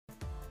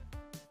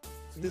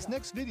This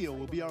next video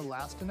will be our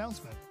last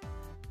announcement.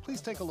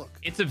 Please take a look.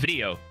 It's a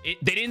video.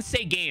 They didn't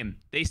say game.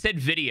 They said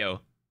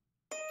video.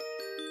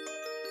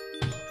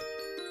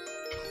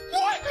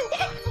 What?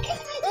 What?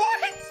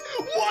 What?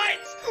 What?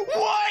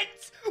 What?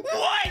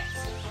 What?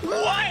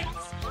 What?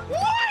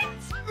 What?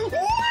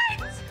 What?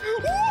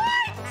 What?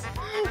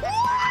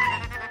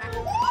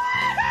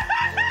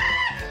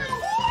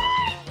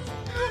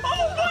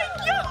 Oh my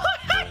god!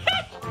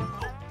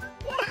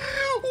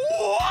 What?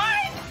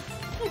 What?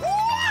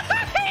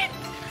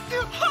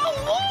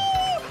 Hello?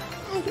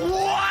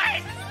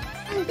 What?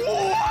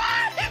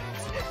 What?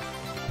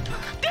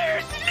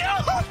 There's no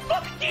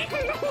fucking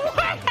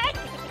way!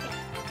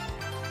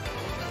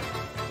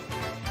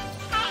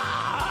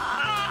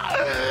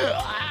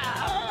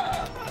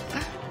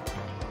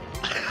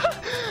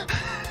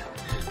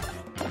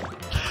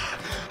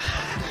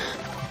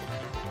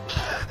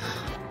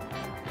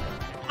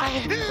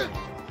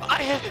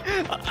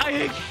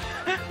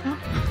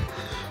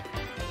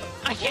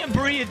 I can't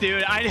breathe,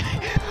 dude.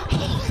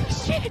 Holy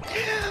shit!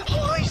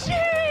 Holy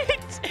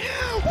shit!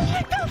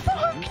 What the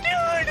fuck,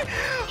 dude?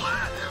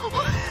 What the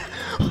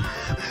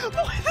fuck?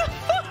 What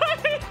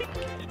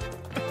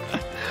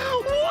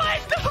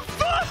the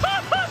fuck?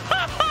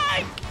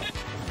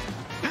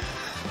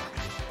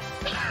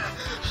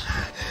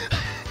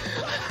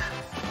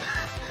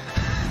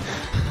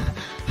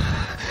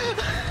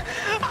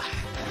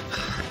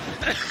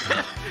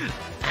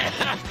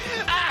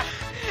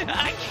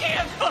 I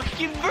can't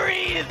fucking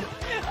breathe.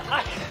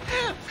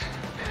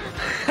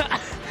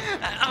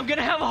 I'm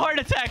gonna have a heart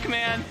attack,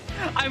 man.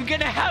 I'm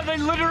gonna have a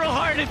literal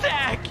heart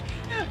attack.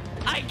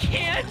 I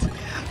can't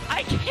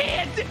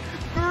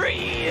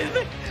breathe.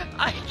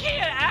 I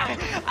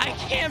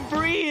can't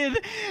breathe,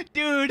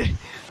 dude.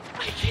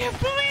 I can't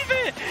believe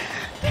it.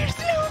 There's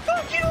no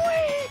fucking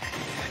way.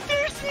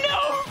 There's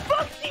no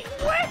fucking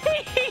way.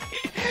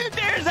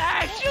 There's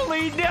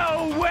actually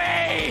no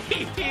way.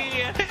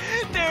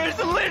 There's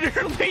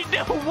literally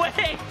no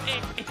way.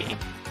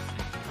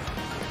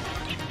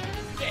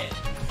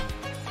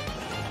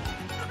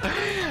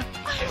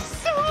 I'm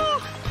so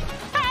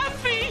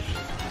happy.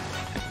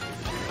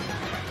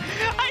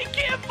 I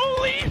can't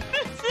believe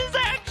this is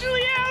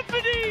actually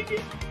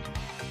happening.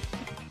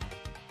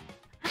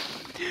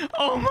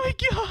 Oh my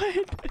god.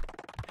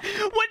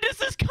 When does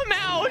this come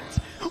out?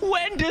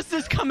 When does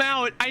this come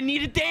out? I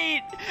need a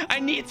date. I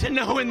need to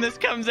know when this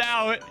comes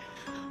out.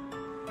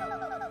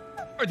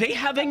 Are they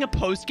having a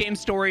post-game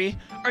story?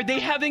 Are they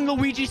having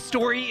Luigi's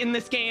story in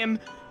this game?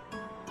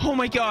 Oh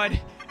my god.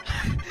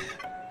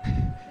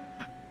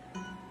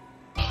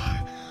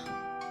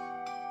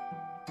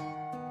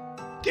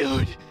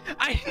 Dude,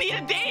 I need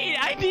a date.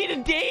 I need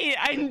a date.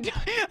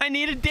 I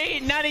need a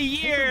date, not a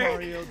year. Super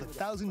Mario: The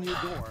Thousand-Year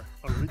Door,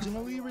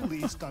 originally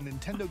released on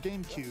Nintendo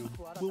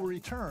GameCube, will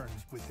return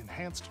with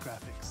enhanced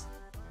graphics.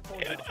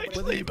 I can't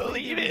actually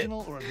believe it.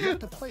 Or have yet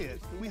to play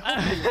it, we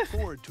hope you look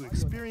forward to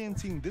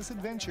experiencing this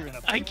adventure in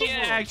a I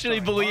can't actually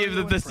believe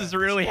that this is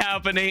really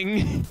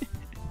happening.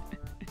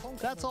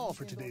 That's all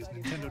for today's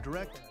Nintendo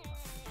Direct.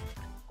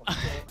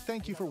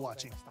 Thank you for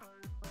watching.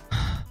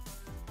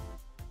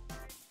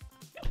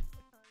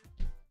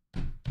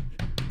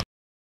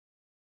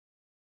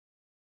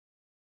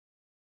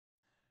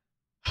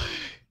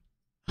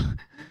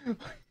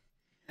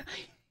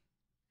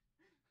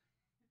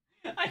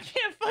 I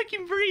can't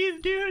fucking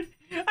breathe, dude.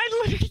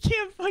 I literally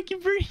can't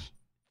fucking breathe.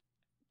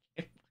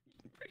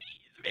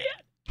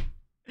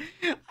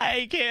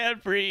 I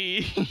can't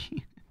breathe,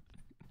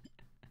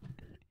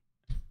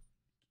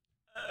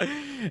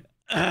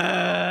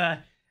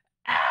 man.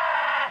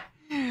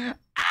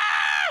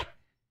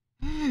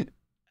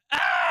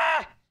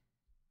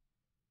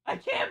 I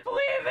can't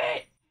believe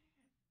it.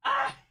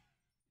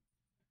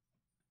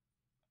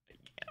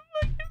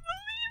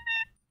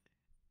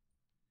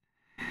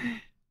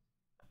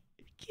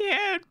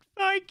 Can't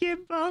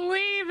fucking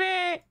believe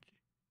it.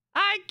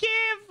 I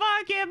can't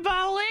fucking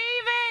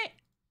believe it.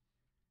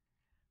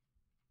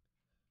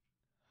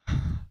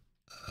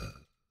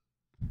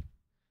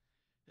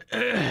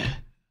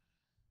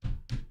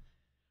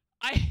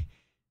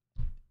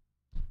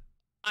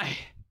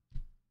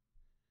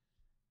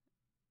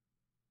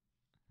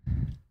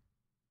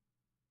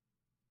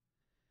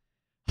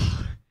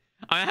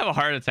 I'm gonna have a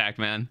heart attack,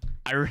 man.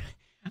 I'm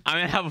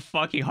gonna have a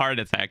fucking heart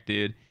attack,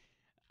 dude.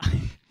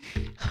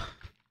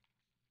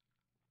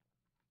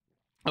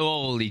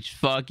 Holy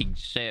fucking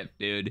shit,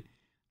 dude.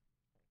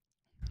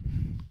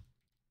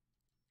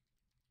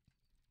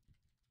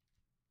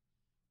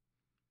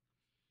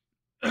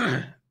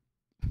 And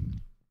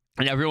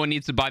everyone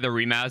needs to buy the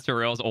remaster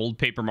or else old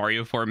Paper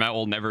Mario format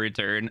will never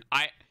return.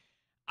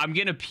 I'm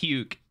gonna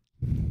puke.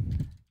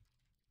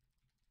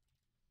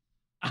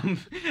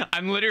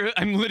 I'm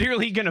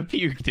literally gonna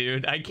puke,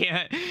 dude. I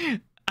can't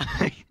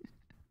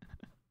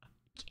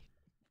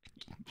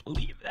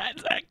believe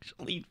that's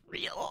actually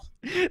real.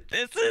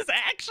 This is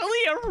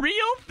actually a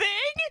real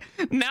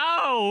thing?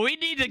 No, we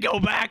need to go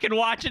back and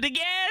watch it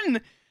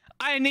again.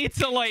 I need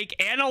to like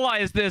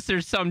analyze this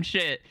or some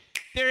shit.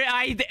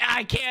 I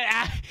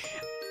can't.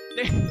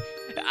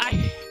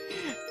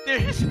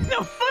 There's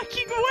no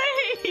fucking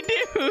way,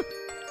 dude.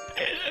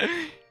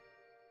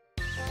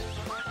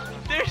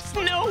 There's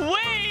no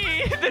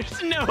way.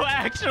 There's no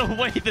actual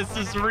way this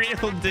is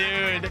real,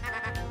 dude.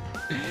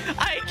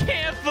 I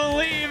can't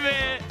believe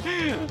it.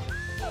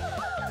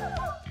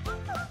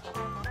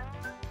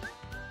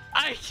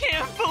 I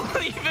can't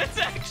believe it's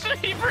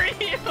actually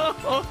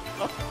real.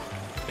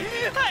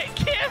 I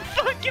can't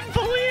fucking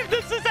believe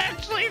this is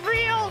actually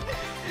real.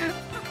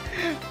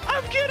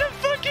 I'm gonna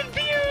fucking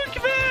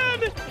puke,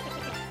 man.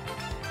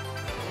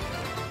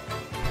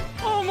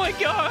 Oh my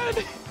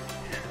god.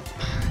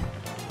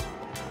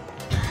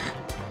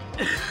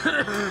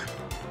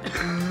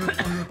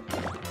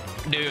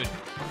 Dude,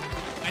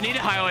 I need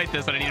to highlight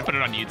this and I need to put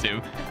it on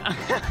YouTube.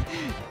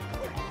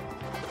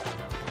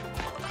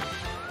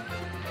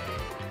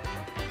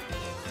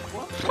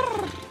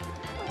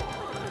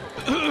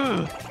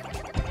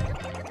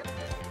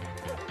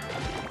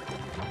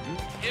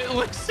 It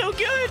looks so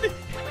good.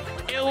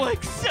 It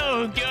looks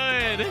so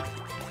good.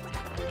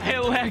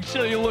 It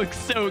actually looks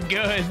so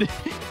good.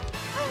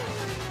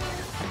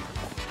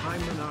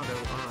 I'm Ronaldo.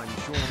 I'm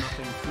sure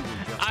nothing cool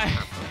just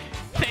happened.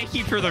 Thank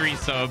you for the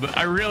resub.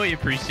 I really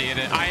appreciate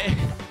it.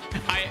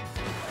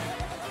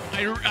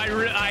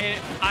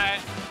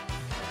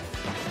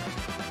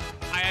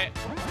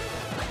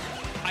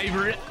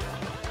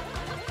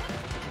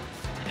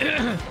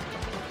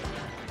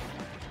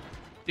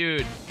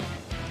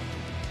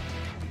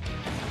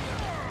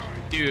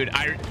 Dude,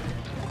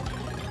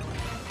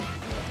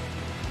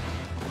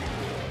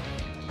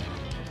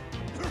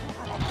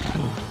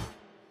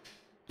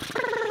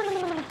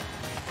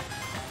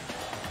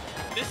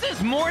 this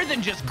is more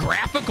than just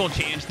graphical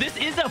change. This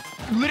is a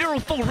literal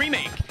full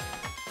remake.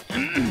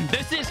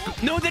 This is...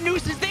 No, the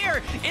noose is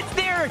there. It's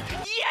there.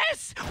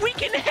 Yes! We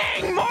can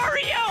hang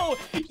Mario!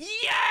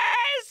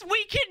 Yes!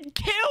 We can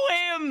kill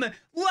him!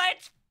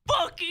 Let's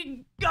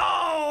fucking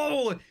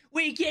go!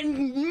 We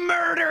can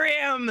murder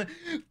him!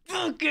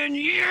 Fucking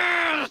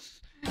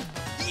yes!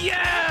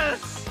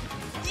 Yes!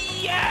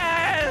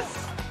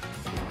 Yes!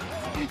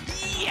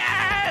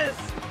 Yes!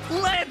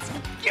 Let's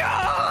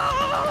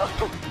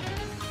go!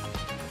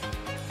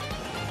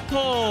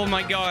 Oh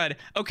my god.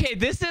 Okay,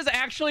 this is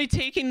actually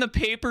taking the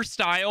paper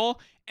style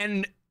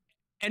and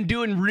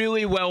doing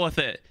really well with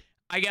it.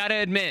 I gotta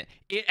admit,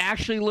 it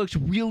actually looks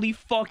really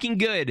fucking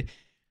good.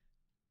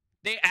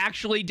 They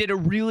actually did a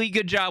really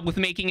good job with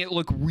making it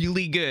look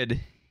really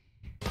good.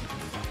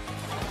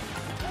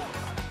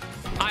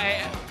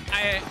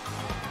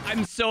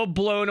 I'm so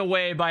blown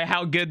away by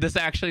how good this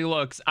actually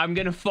looks. I'm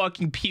gonna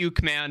fucking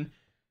puke, man.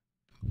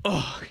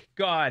 Oh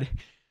god.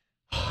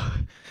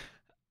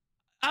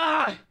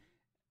 Ah!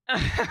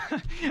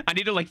 I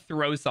need to like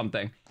throw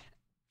something.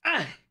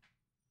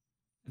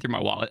 Through my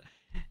wallet.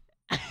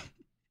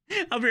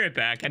 I'll be right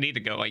back. I need to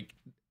go like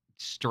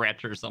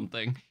stretch or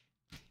something.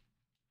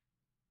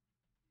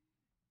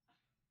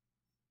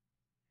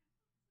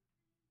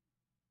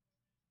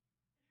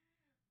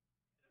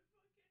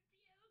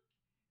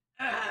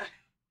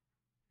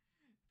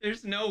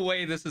 There's no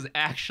way this is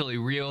actually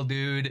real,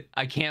 dude.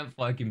 I can't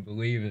fucking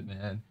believe it,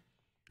 man.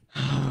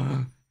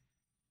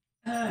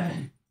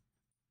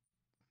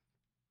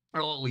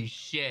 Holy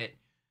shit.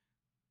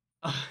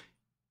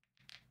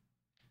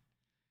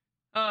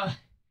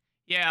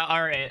 Yeah,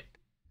 all right.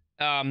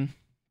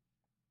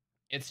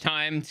 It's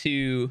time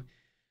to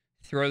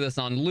throw this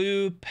on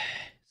loop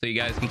so you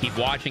guys can keep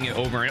watching it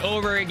over and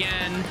over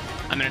again.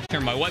 I'm gonna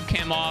turn my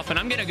webcam off and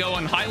I'm gonna go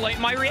and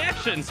highlight my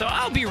reaction. So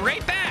I'll be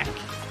right back.